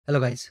Hello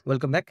guys,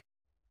 welcome back.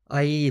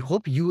 I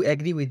hope you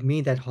agree with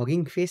me that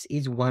Hugging Face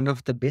is one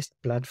of the best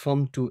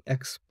platform to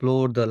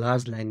explore the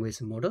large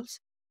language models.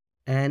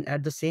 And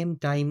at the same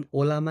time,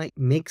 Ollama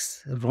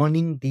makes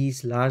running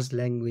these large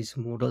language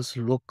models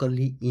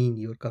locally in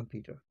your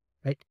computer,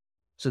 right?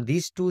 So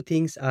these two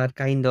things are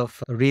kind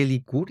of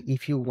really good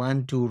if you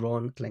want to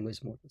run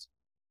language models.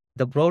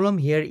 The problem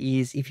here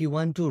is if you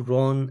want to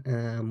run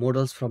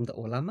models from the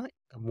Ollama,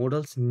 the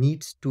models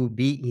needs to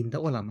be in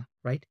the Ollama,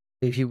 right?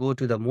 If you go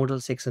to the model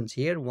sections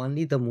here,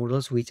 only the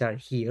models which are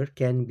here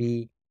can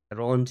be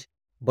run.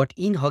 But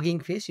in Hugging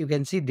Face, you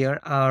can see there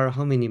are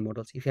how many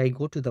models? If I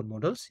go to the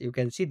models, you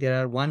can see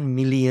there are 1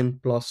 million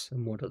plus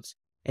models.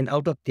 And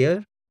out of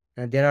there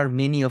are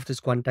many of this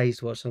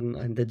quantized version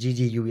and the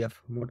GGUF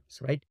models,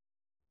 right?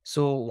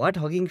 So what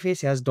Hugging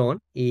Face has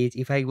done is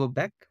if I go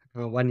back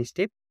one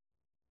step,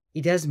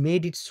 it has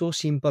made it so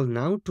simple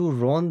now to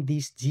run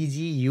these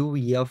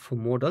GGUF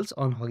models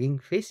on Hugging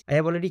Face. I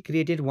have already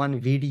created one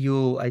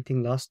video, I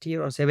think last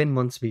year or 7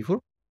 months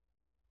before,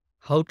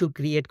 how to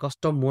create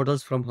custom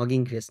models from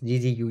Hugging Face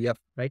GGUF,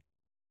 right?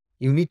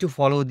 You need to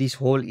follow this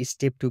whole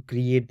step to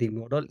create the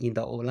model in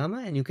the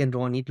Ollama and you can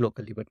run it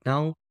locally. But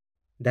now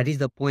that is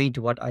the point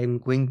what I'm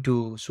going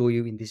to show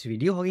you in this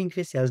video. Hugging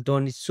Face has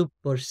done it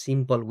super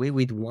simple way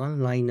with one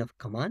line of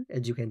command,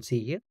 as you can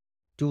see here,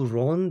 to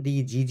run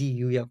the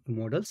GGUF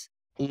models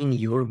in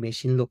your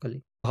machine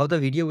locally. How the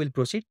video will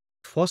proceed?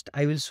 First,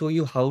 I will show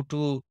you how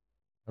to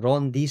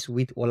run this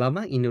with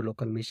Ollama in your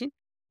local machine.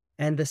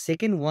 And the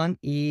second one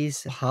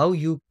is how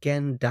you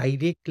can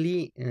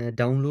directly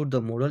download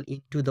the model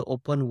into the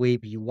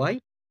OpenWebUI.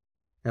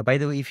 Now, by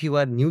the way, if you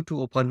are new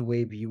to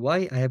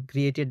OpenWebUI, I have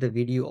created the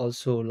video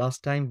also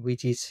last time,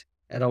 which is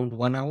around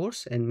 1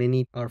 hours, and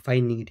many are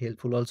finding it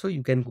helpful also.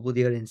 You can go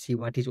there and see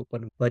what is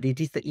open, but it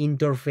is the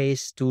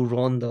interface to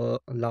run the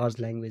large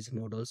language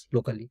models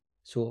locally.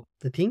 So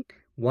the thing,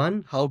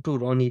 one, how to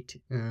run it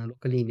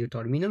locally in your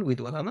terminal with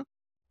Ollama.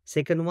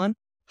 Second one,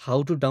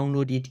 how to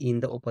download it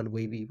in the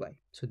OpenWebUI.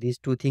 So these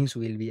two things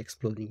we'll be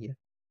exploring here.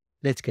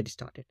 Let's get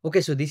started.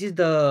 Okay, so this is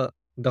the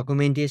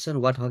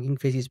documentation what Hugging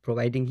Face is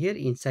providing here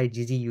inside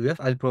GGUF.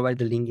 I'll provide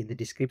the link in the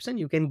description.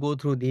 You can go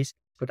through this,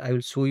 but I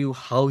will show you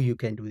how you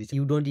can do this.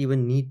 You don't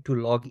even need to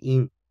log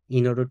in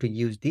order to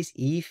use this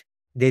if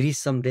there is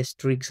some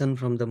restriction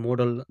from the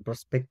model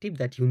perspective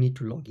that you need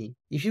to log in.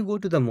 If you go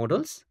to the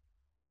models,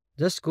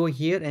 just go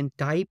here and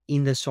type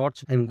in the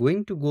search. I'm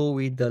going to go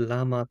with the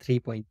Llama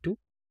 3.2.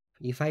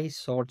 If I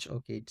search,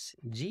 okay, it's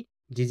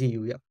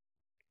GGUF.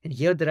 And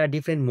here there are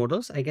different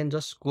models. I can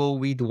just go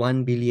with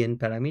 1 billion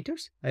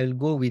parameters. I will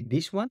go with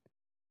this one.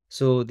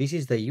 So this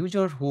is the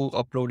user who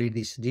uploaded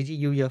this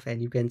GGUF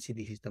and you can see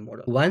this is the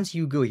model. Once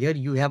you go here,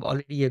 you have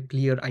already a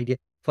clear idea.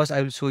 First,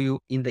 I will show you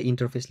in the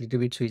interface a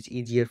little bit so it's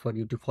easier for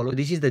you to follow.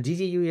 This is the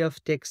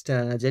GGUF text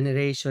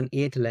generation,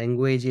 8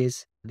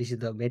 languages. This is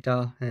the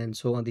meta and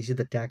so on. This is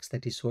the text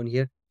that is shown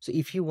here. So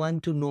if you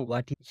want to know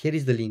here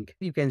is the link.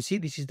 You can see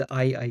this is the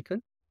eye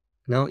icon.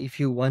 Now, if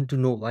you want to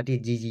know what is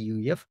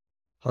GGUF,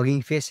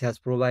 Hugging Face has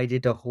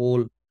provided a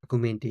whole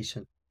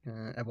documentation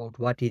about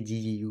what is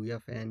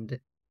GGUF and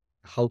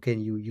how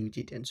can you use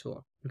it and so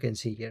on. You can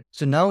see here.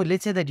 So now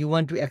let's say that you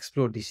want to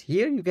explore this.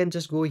 Here you can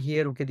just go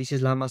here. Okay, this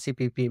is Llama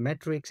CPP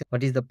matrix.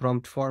 What is the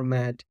prompt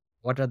format?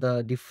 What are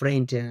the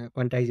different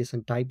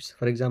quantization types?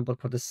 For example,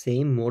 for the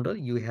same model,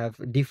 you have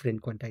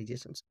different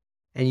quantizations.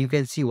 And you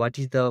can see what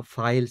is the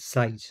file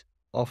size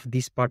of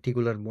this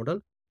particular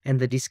model. And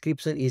the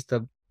description is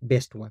the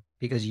best one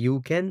because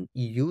you can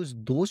use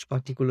those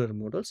particular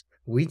models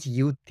which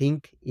you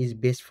think is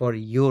best for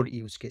your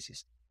use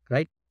cases,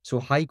 right? So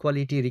high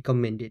quality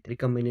recommended.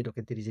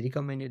 Okay, there is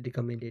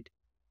recommended.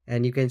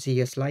 And you can see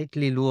a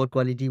slightly lower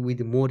quality with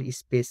more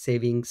space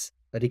savings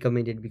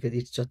recommended because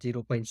it's just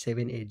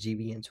 0.78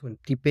 GB and so on,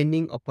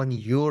 depending upon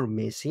your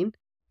machine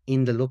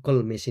in the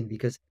local machine.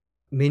 Because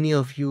many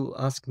of you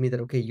ask me that,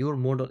 okay, your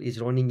model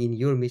is running in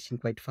your machine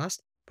quite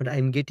fast, but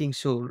I'm getting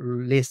so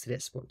less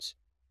response.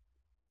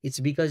 It's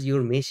because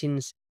your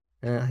machine's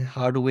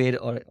hardware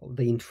or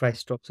the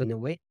infrastructure in a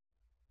way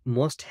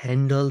must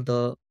handle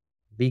the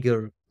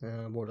bigger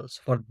models.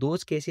 For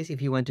those cases,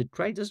 if you want to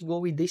try, just go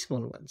with the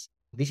small ones.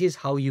 This is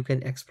how you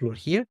can explore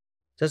here.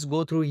 Just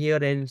go through here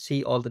and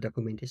see all the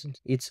documentations.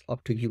 It's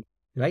up to you,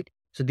 right?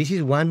 So this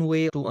is one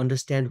way to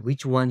understand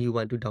which one you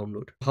want to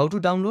download. How to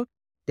download?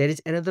 There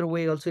is another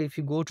way also. If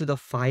you go to the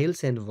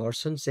files and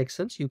version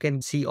sections, you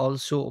can see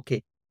also,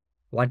 okay,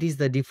 what is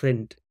the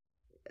different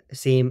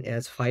same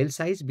as file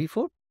size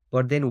before,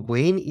 but then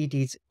when it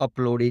is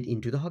uploaded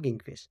into the Hugging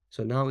Face.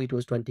 So now it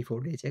was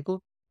 24 days ago.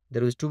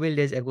 There was 12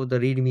 days ago, the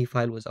README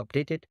file was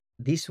updated.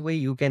 This way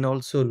you can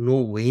also know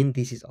when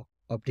this is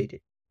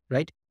updated,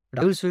 right?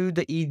 I will show you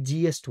the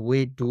easiest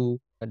way to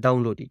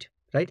download it,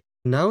 right?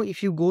 Now,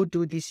 if you go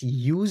to this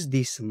use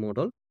this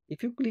model,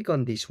 if you click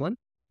on this one,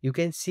 you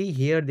can see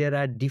here there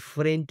are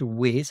different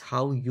ways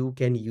how you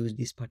can use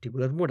this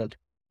particular model.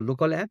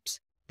 Local apps,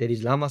 there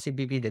is Llama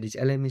CPP, there is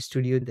LM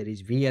Studio, there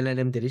is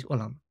VLLM, there is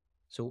Ollama.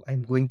 So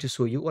I'm going to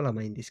show you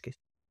Ollama in this case.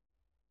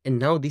 And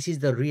now this is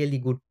the really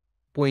good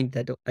point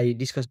that I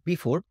discussed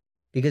before,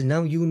 because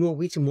now you know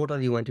which model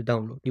you want to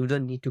download. You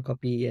don't need to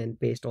copy and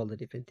paste all the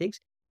different things.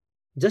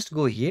 Just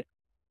go here,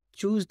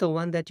 choose the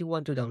one that you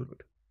want to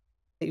download.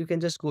 You can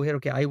just go here,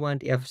 okay, I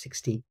want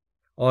F16,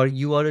 or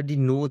you already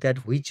know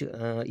that which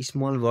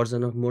small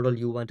version of model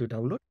you want to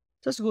download.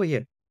 Just go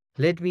here.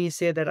 Let me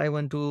say that I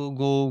want to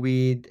go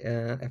with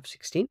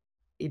F16.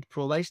 It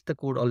provides the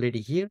code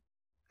already here.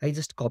 I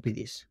just copy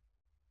this.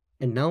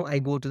 And now I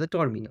go to the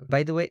terminal.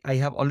 By the way, I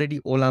have already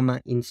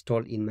Ollama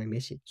installed in my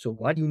machine. So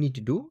what you need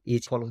to do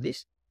is follow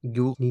this.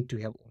 You need to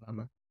have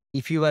Ollama.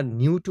 If you are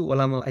new to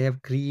Ollama, I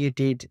have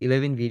created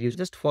 11 videos.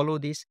 Just follow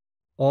this.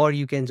 Or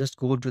you can just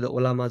go to the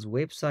Ollama's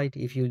website.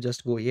 If you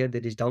just go here,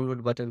 there is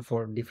download button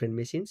for different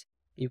machines.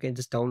 You can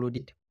just download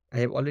it. I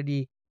have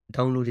already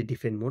downloaded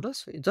different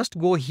models. Just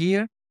go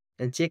here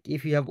and check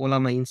if you have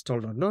Ollama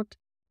installed or not.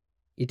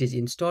 It is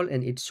installed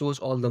and it shows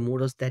all the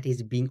models that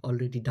is being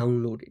already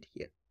downloaded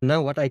here.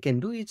 Now what I can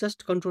do is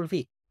just Control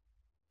V.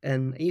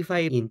 And if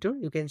I enter,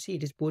 you can see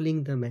it is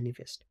pulling the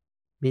manifest,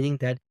 meaning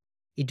that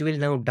it will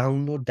now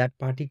download that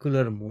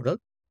particular model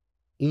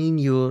in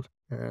your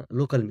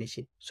local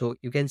machine. So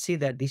you can see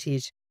that this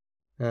is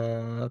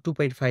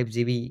 2.5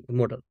 GB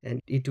model,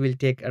 and it will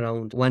take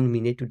around 1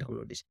 minute to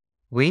download this.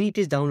 When it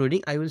is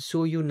downloading, I will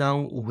show you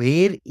now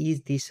where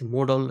is this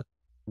model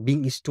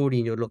being stored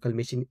in your local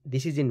machine.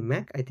 This is in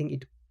Mac. I think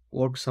it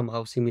works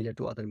somehow similar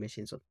to other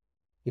machines. So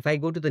if I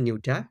go to the new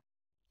tab,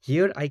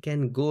 here I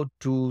can go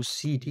to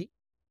CD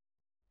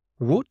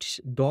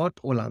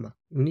root.ollama.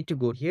 You need to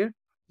go here.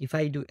 If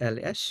I do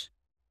ls,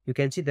 you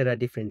can see there are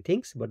different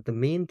things, but the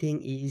main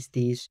thing is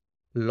these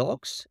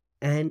logs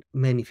and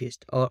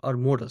manifest or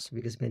models,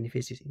 because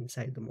manifest is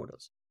inside the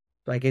models.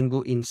 So I can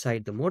go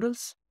inside the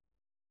models.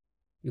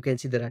 You can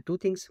see there are two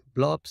things,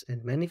 blobs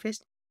and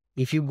manifest.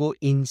 If you go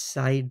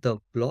inside the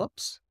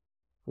blobs,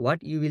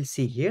 what you will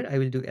see here, I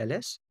will do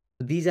ls.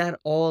 These are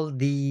all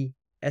the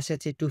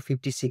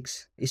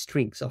SHA-256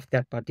 strings of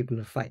that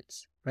particular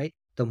files, right?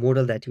 The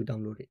model that you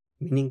downloaded,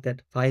 meaning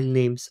that file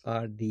names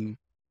are the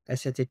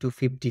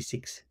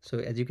SHA-256. So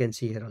as you can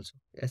see here also,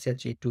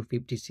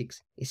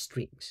 SHA-256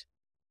 strings.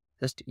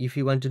 Just if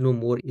you want to know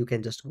more, you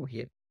can just go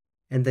here.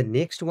 And the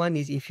next one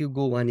is, if you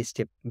go one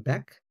step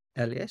back,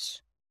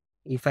 ls,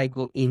 if I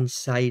go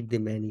inside the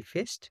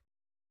manifest,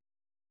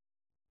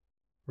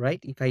 right?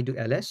 If I do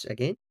ls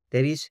again,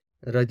 there is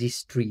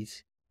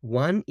registries.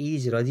 One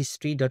is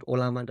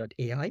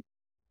registry.ollama.ai.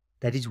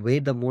 That is where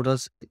the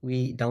models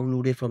we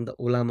downloaded from the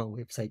Ollama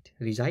website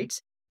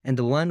resides. And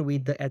the one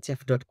with the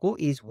hf.co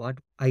is what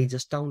I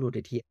just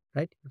downloaded here,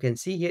 right? You can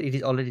see here it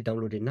is already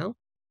downloaded now,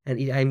 and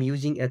I'm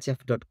using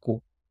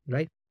hf.co,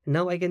 right?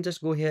 Now I can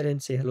just go here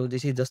and say, hello,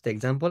 this is just the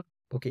example.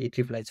 Okay, it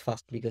replies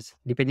fast because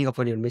depending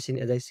upon your machine,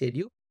 as I said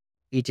you,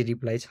 it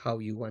replies how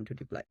you want to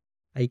reply.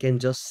 I can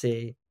just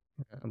say,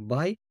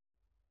 bye,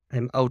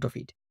 I'm out of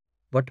it.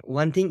 But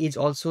one thing is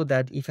also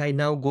that if I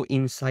now go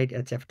inside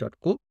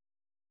hf.co,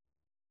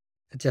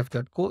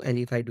 and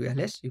if I do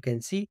ls, you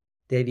can see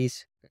there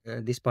is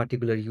this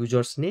particular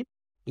user's name.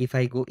 If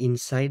I go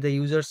inside the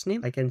user's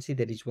name, I can see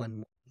there is one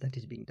more that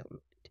is being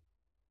downloaded.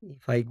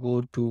 If I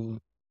go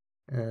to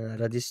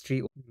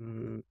registry,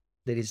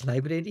 there is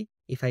library.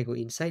 If I go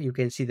inside, you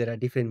can see there are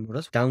different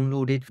models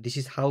downloaded. This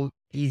is how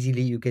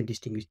easily you can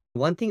distinguish.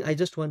 One thing I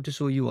just want to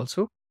show you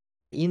also,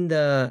 in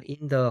the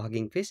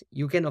Hugging Face,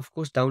 you can of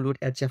course download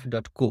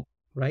hf.co,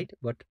 right?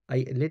 But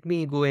let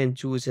me go and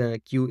choose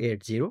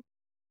Q80.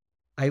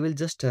 I will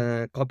just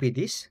copy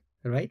this,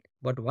 right?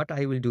 But what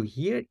I will do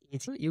here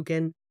is, you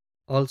can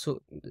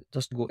also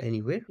just go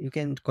anywhere. You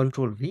can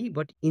Control V,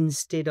 but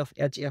instead of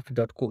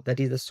hf.co,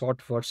 that is the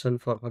short version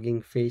for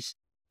Hugging Face.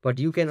 But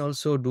you can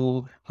also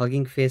do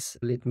Hugging Face.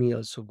 Let me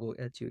also go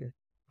at you,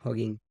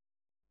 Hugging.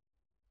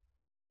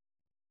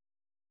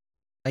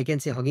 I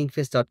can say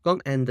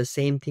huggingface.com, and the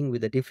same thing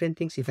with the different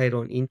things. If I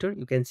run enter,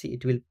 you can see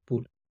it will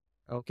pull.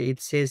 Okay, it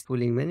says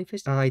pulling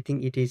manifest. I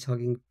think it is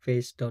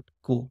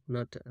huggingface.co,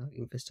 not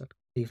huggingface.co.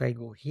 If I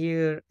go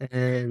here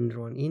and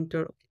run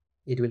enter,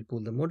 it will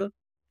pull the model,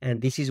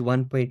 and this is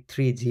 1.3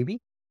 GB,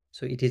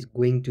 so it is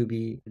going to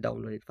be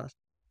downloaded fast.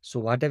 So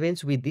what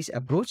happens with this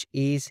approach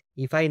is,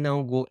 if I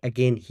now go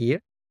again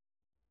here,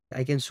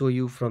 I can show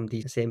you from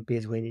the same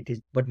page when it is,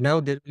 but now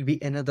there will be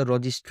another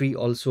registry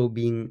also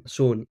being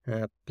shown,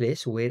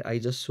 place where I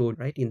just showed,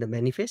 right, in the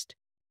manifest.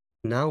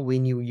 Now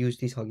when you use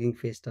this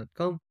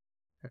huggingface.com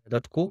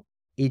 .co,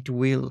 it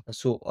will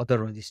show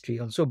other registry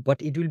also,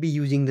 but it will be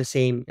using the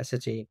same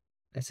SHA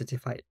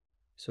file.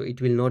 So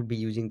it will not be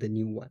using the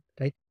new one,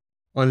 right?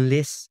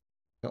 Unless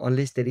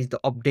there is the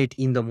update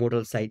in the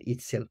model site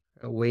itself,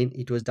 when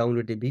it was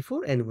downloaded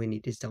before and when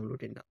it is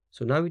downloaded now.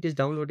 So now it is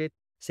downloaded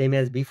same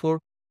as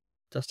before.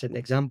 Just an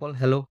example.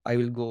 Hello, I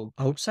will go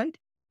outside,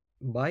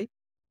 bye,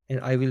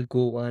 and I will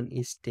go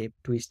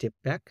two step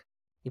back.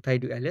 If I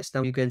do ls,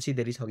 now you can see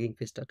there is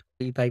huggingface.co.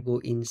 If I go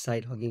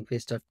inside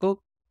huggingface.co,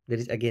 there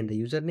is again the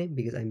username,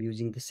 because I'm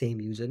using the same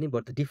username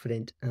but the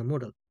different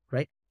model,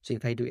 right? So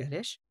if I do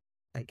ls,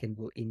 I can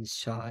go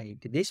inside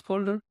this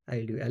folder,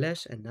 I'll do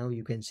ls, and now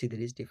you can see there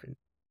is different.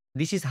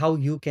 This is how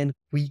you can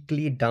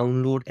quickly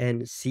download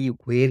and see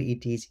where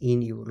it is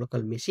in your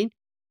local machine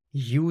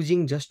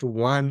using just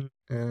one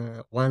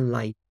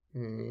line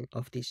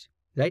of this,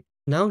 right?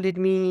 Now let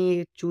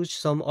me choose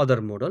some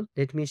other model.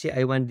 Let me say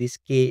I want this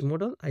K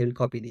model. I will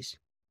copy this.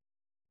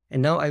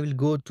 And now I will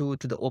go to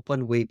the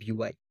Open Web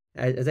UI.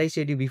 As I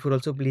said you before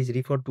also, please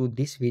refer to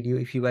this video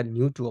if you are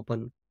new to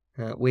Open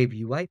Web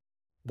UI.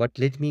 But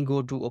let me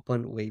go to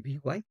Open Web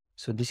UI.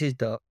 So this is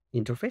the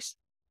interface.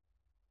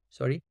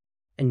 Sorry.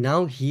 And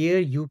now here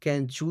you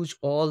can choose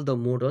all the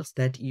models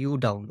that you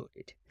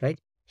downloaded, right?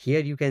 Here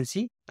you can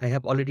see I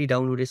have already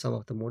downloaded some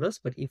of the models,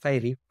 but if I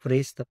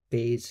refresh the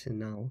page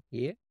now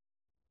here,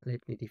 let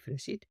me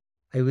refresh it.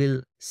 I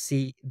will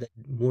see the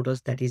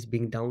models that is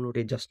being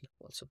downloaded just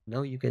now also.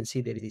 Now you can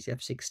see there is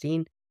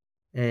F16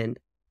 and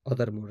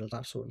other models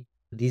are shown.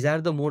 These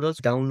are the models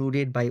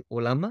downloaded by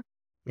Ollama.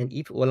 And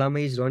if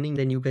Ollama is running,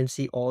 then you can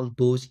see all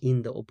those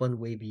in the Open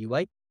Web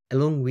UI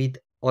along with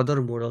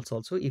other models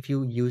also if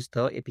you use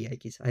the API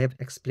keys. I have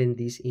explained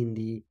this in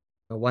the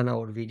 1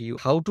 hour video.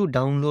 How to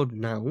download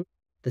now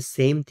the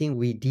same thing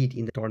we did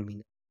in the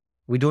terminal.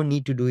 We don't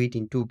need to do it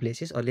in two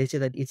places, or let's say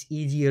that it's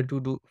easier to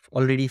do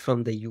already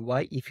from the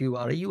UI if you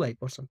are a UI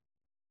person.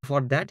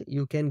 For that,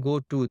 you can go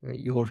to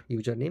your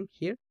username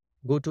here,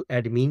 go to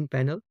admin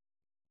panel,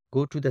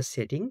 go to the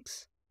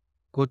settings,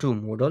 go to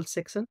model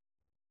section,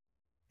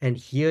 and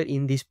here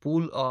in this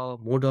pool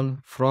model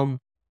from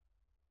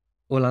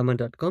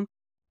Ollama.com,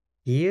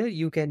 here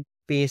you can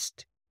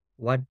paste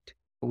what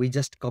we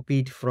just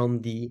copied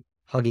from the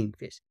Hugging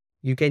Face.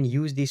 You can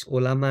use this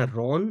Ollama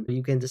RON.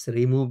 You can just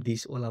remove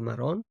this Ollama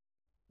RON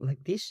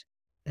like this,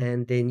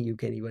 and then you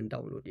can even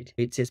download it.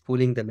 It says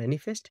pulling the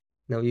manifest.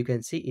 Now you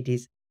can see it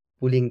is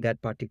pulling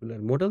that particular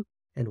model,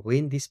 and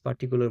when this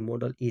particular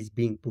model is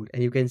being pulled,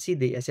 and you can see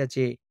the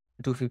SHA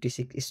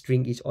 256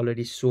 string is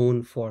already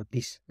shown for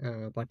this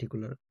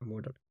particular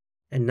model.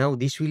 And now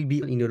this will be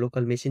in your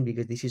local machine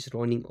because this is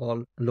running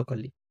all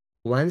locally.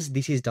 Once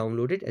this is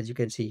downloaded, as you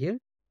can see here,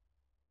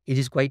 it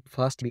is quite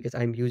fast because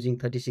I'm using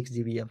 36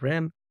 GB of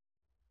RAM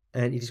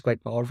and it is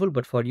quite powerful,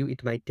 but for you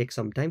it might take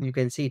some time. You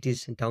can see it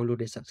is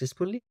downloaded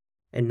successfully.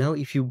 And now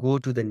if you go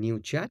to the new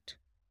chat,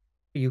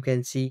 you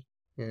can see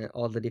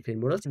all the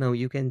different models. Now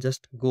you can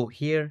just go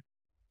here,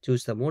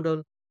 choose the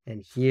model,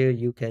 and here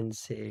you can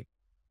say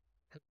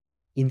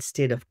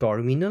instead of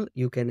terminal,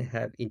 you can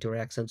have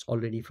interactions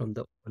already from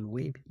the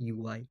web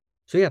UI.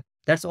 So yeah,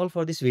 that's all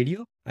for this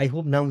video. I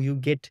hope now you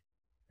get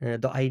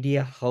the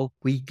idea how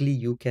quickly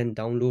you can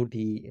download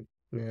the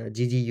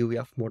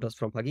GGUF models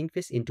from Hugging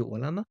Face into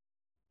Ollama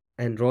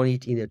and run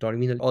it in the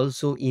terminal,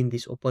 also in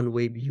this Open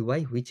Web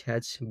UI, which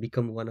has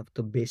become one of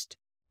the best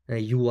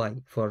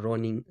UI for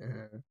running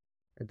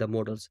the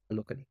models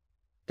locally.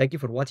 Thank you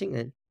for watching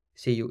and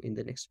see you in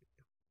the next video.